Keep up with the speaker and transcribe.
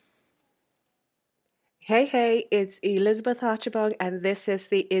Hey, it's Elizabeth Archibong, and this is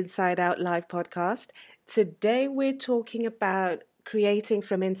the Inside Out Live podcast. Today, we're talking about creating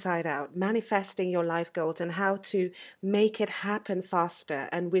from inside out, manifesting your life goals, and how to make it happen faster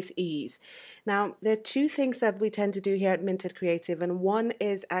and with ease. Now, there are two things that we tend to do here at Minted Creative, and one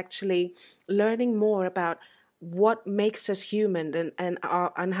is actually learning more about what makes us human and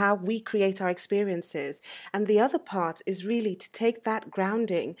how we create our experiences. And the other part is really to take that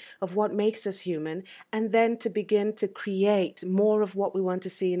grounding of what makes us human and then to begin to create more of what we want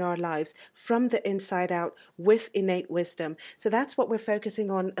to see in our lives from the inside out with innate wisdom. So that's what we're focusing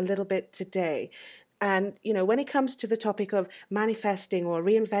on a little bit today. And, when it comes to the topic of manifesting or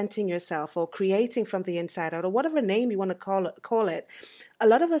reinventing yourself or creating from the inside out or whatever name you want to call it, a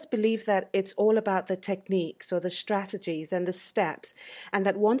lot of us believe that it's all about the techniques or the strategies and the steps, and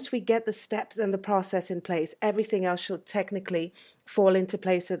that once we get the steps and the process in place, everything else should technically fall into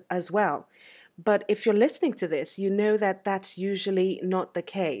place as well. But if you're listening to this, you know that that's usually not the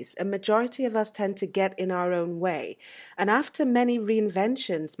case. A majority of us tend to get in our own way. And after many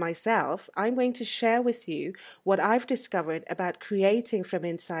reinventions myself, I'm going to share with you what I've discovered about creating from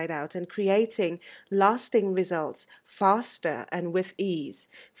inside out and creating lasting results faster and with ease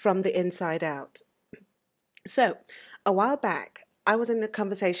from the inside out. So, a while back, I was in a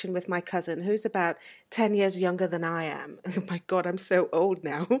conversation with my cousin who's about 10 years younger than I am. Oh my God, I'm so old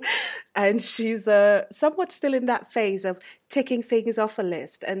now. And she's somewhat still in that phase of ticking things off a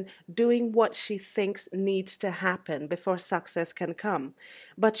list and doing what she thinks needs to happen before success can come.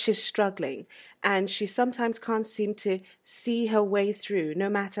 But she's struggling, and she sometimes can't seem to see her way through, no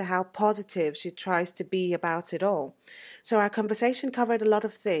matter how positive she tries to be about it all. So our conversation covered a lot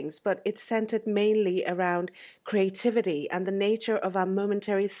of things, but it centered mainly around creativity and the nature of our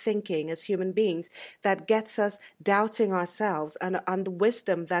momentary thinking as human beings that gets us doubting ourselves and the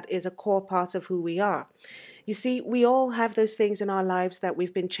wisdom that is a core part of who we are. You see, we all have those things in our lives that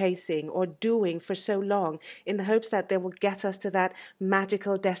we've been chasing or doing for so long in the hopes that they will get us to that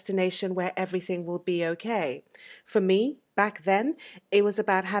magical destination where everything will be okay. For me, back then, it was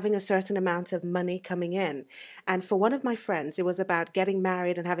about having a certain amount of money coming in. And for one of my friends, it was about getting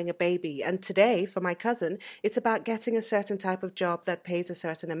married and having a baby. And today, for my cousin, it's about getting a certain type of job that pays a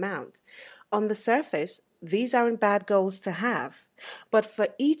certain amount. On the surface, these aren't bad goals to have. But for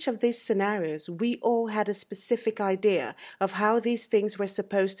each of these scenarios, we all had a specific idea of how these things were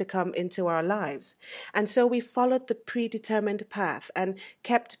supposed to come into our lives. And so we followed the predetermined path and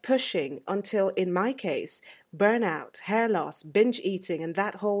kept pushing until, in my case, burnout, hair loss, binge eating, and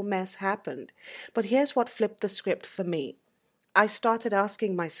that whole mess happened. But here's what flipped the script for me. I started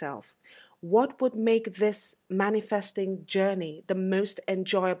asking myself, what would make this manifesting journey the most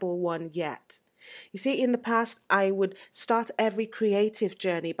enjoyable one yet? You see, in the past, I would start every creative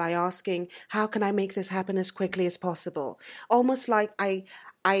journey by asking, how can I make this happen as quickly as possible? Almost like I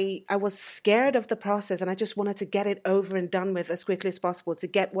was scared of the process and I just wanted to get it over and done with as quickly as possible to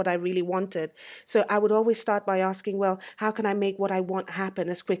get what I really wanted. So I would always start by asking, well, how can I make what I want happen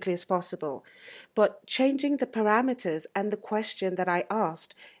as quickly as possible? But changing the parameters and the question that I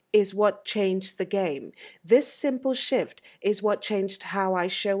asked is what changed the game. This simple shift is what changed how I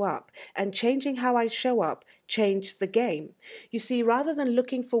show up. And changing how I show up changed the game. You see, rather than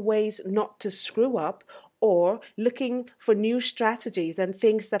looking for ways not to screw up or looking for new strategies and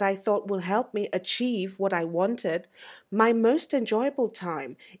things that I thought will help me achieve what I wanted, my most enjoyable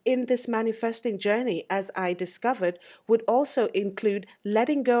time in this manifesting journey, as I discovered, would also include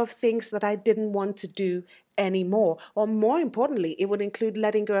letting go of things that I didn't want to do anymore. Or more importantly, it would include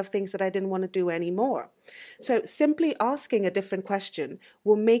letting go of things that I didn't want to do anymore. So simply asking a different question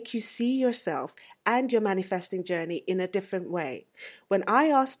will make you see yourself and your manifesting journey in a different way. When I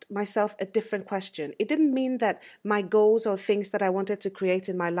asked myself a different question, it didn't mean that my goals or things that I wanted to create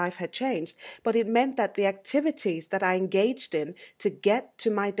in my life had changed, but it meant that the activities that I engaged in to get to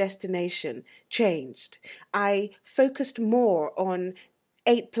my destination changed. I focused more on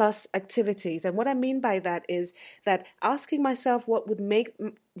 8+ activities. And what I mean by that is that asking myself what would make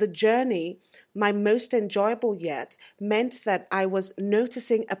the journey my most enjoyable yet meant that I was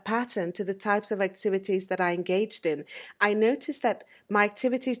noticing a pattern to the types of activities that I engaged in. I noticed that my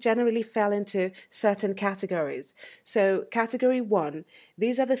activities generally fell into certain categories. So category 1,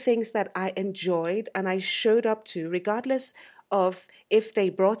 these are the things that I enjoyed and I showed up to regardless of if they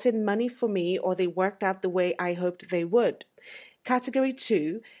brought in money for me or they worked out the way I hoped they would. Category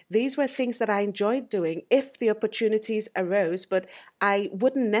 2, these were things that I enjoyed doing if the opportunities arose, but I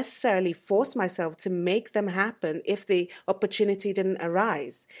wouldn't necessarily force myself to make them happen if the opportunity didn't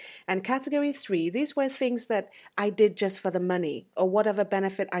arise. And category 3, these were things that I did just for the money or whatever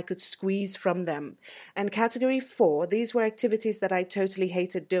benefit I could squeeze from them. And category 4, these were activities that I totally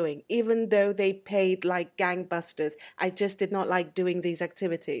hated doing, even though they paid like gangbusters. I just did not like doing these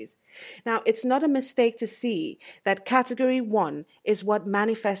activities. Now, it's not a mistake to see that category 1 is what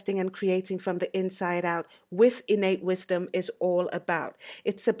manifesting and creating from the inside out with innate wisdom is all about.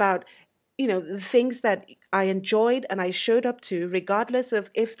 It's about the things that I enjoyed and I showed up to, regardless of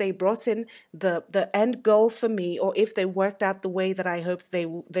if they brought in the end goal for me or if they worked out the way that I hoped they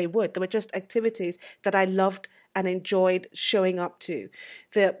would. They were just activities that I loved and enjoyed showing up to.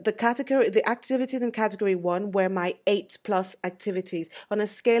 The activities in category 1 were my 8+ activities. On a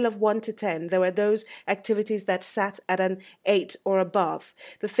scale of 1 to 10, there were those activities that sat at an 8 or above.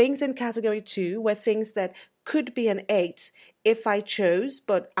 The things in category 2 were things that could be an 8 if I chose,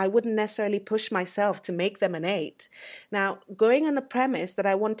 but I wouldn't necessarily push myself to make them an 8. Now, going on the premise that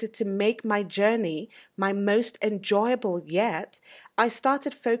I wanted to make my journey my most enjoyable yet, I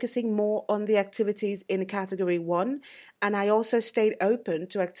started focusing more on the activities in category 1, and I also stayed open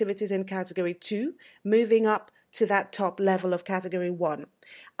to activities in category 2, moving up to that top level of category 1.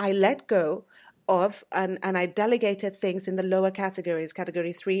 I let go of and I delegated things in the lower categories,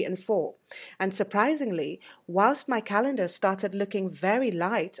 category 3 and 4. And surprisingly, whilst my calendar started looking very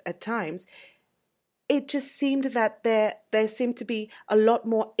light at times, it just seemed that there seemed to be a lot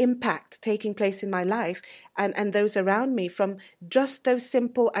more impact taking place in my life and those around me from just those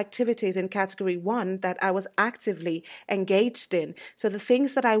simple activities in category 1 that I was actively engaged in. So the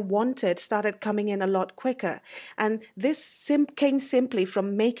things that I wanted started coming in a lot quicker. And this came simply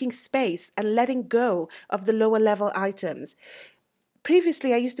from making space and letting go of the lower level items.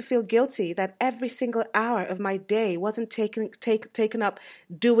 Previously, I used to feel guilty that every single hour of my day wasn't taken up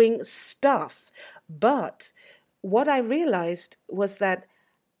doing stuff. But what I realized was that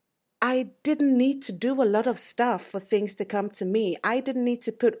I didn't need to do a lot of stuff for things to come to me. I didn't need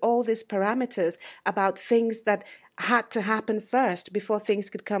to put all these parameters about things that had to happen first before things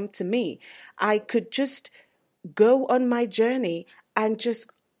could come to me. I could just go on my journey and just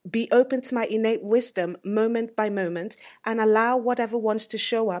be open to my innate wisdom moment by moment and allow whatever wants to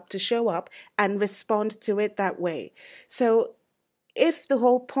show up and respond to it that way. So if the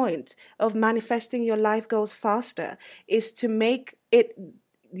whole point of manifesting your life goals faster is to make it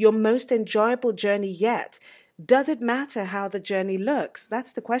your most enjoyable journey yet, does it matter how the journey looks?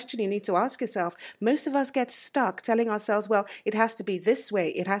 That's the question you need to ask yourself. Most of us get stuck telling ourselves, well, it has to be this way,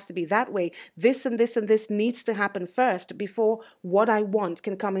 it has to be that way, this and this and this needs to happen first before what I want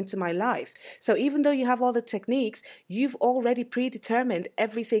can come into my life. So even though you have all the techniques, you've already predetermined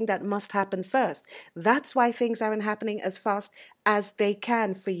everything that must happen first. That's why things aren't happening as fast as they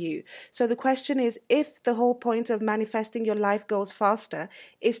can for you. So the question is, if the whole point of manifesting your life goals faster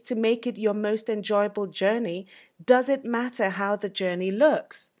is to make it your most enjoyable journey, does it matter how the journey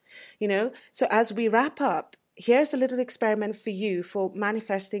looks? So as we wrap up, here's a little experiment for you for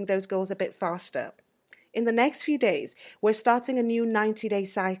manifesting those goals a bit faster. In the next few days, we're starting a new 90-day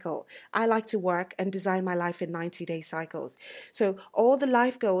cycle. I like to work and design my life in 90-day cycles. So all the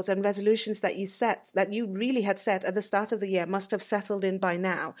life goals and resolutions that you really had set at the start of the year must have settled in by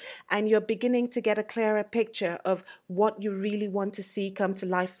now. And you're beginning to get a clearer picture of what you really want to see come to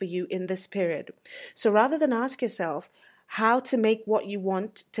life for you in this period. So rather than ask yourself how to make what you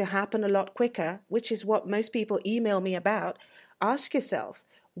want to happen a lot quicker, which is what most people email me about, ask yourself,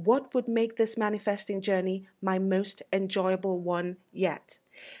 what would make this manifesting journey my most enjoyable one yet?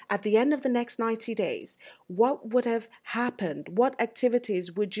 At the end of the next 90 days, what would have happened? What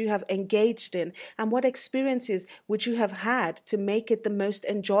activities would you have engaged in? And what experiences would you have had to make it the most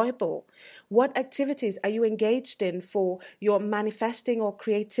enjoyable? What activities are you engaged in for your manifesting or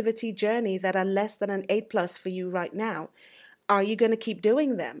creativity journey that are less than an 8+ for you right now? Are you going to keep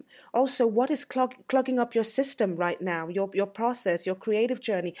doing them? Also, what is clogging up your system right now, your process, your creative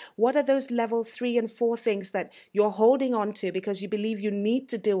journey? What are those level 3 and 4 things that you're holding on to because you believe you need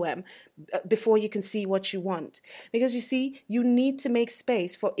to do them before you can see what you want? Because you see, you need to make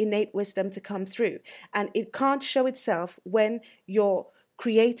space for innate wisdom to come through. And it can't show itself when you're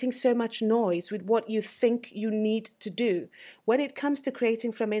creating so much noise with what you think you need to do. When it comes to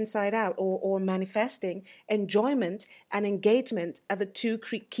creating from inside out or manifesting, enjoyment and engagement are the two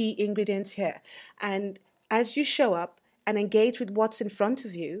key ingredients here. And as you show up and engage with what's in front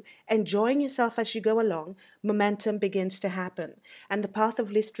of you, enjoying yourself as you go along, momentum begins to happen. And the path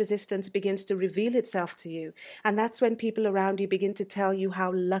of least resistance begins to reveal itself to you. And that's when people around you begin to tell you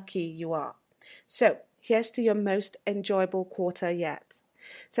how lucky you are. So here's to your most enjoyable quarter yet.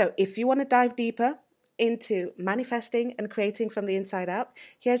 So if you want to dive deeper into manifesting and creating from the inside out,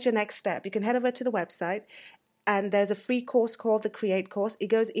 here's your next step. You can head over to the website, and there's a free course called the Create course. It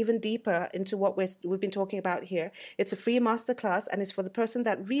goes even deeper into what we've been talking about here. It's a free masterclass, and it's for the person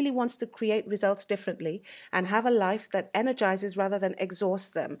that really wants to create results differently and have a life that energizes rather than exhausts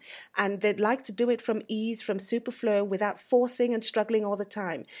them. And they'd like to do it from ease, from superflow, without forcing and struggling all the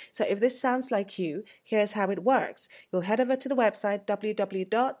time. So if this sounds like you, here's how it works. You'll head over to the website,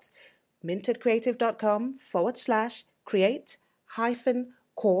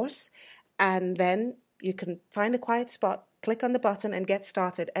 www.mintedcreative.com/create-course, and then you can find a quiet spot, click on the button and get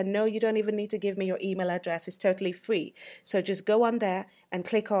started. And no, you don't even need to give me your email address. It's totally free. So just go on there and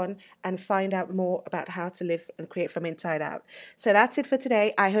click on and find out more about how to live and create from inside out. So that's it for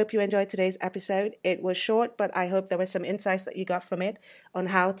today. I hope you enjoyed today's episode. It was short, but I hope there were some insights that you got from it on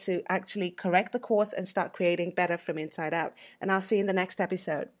how to actually correct the course and start creating better from inside out. And I'll see you in the next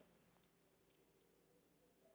episode.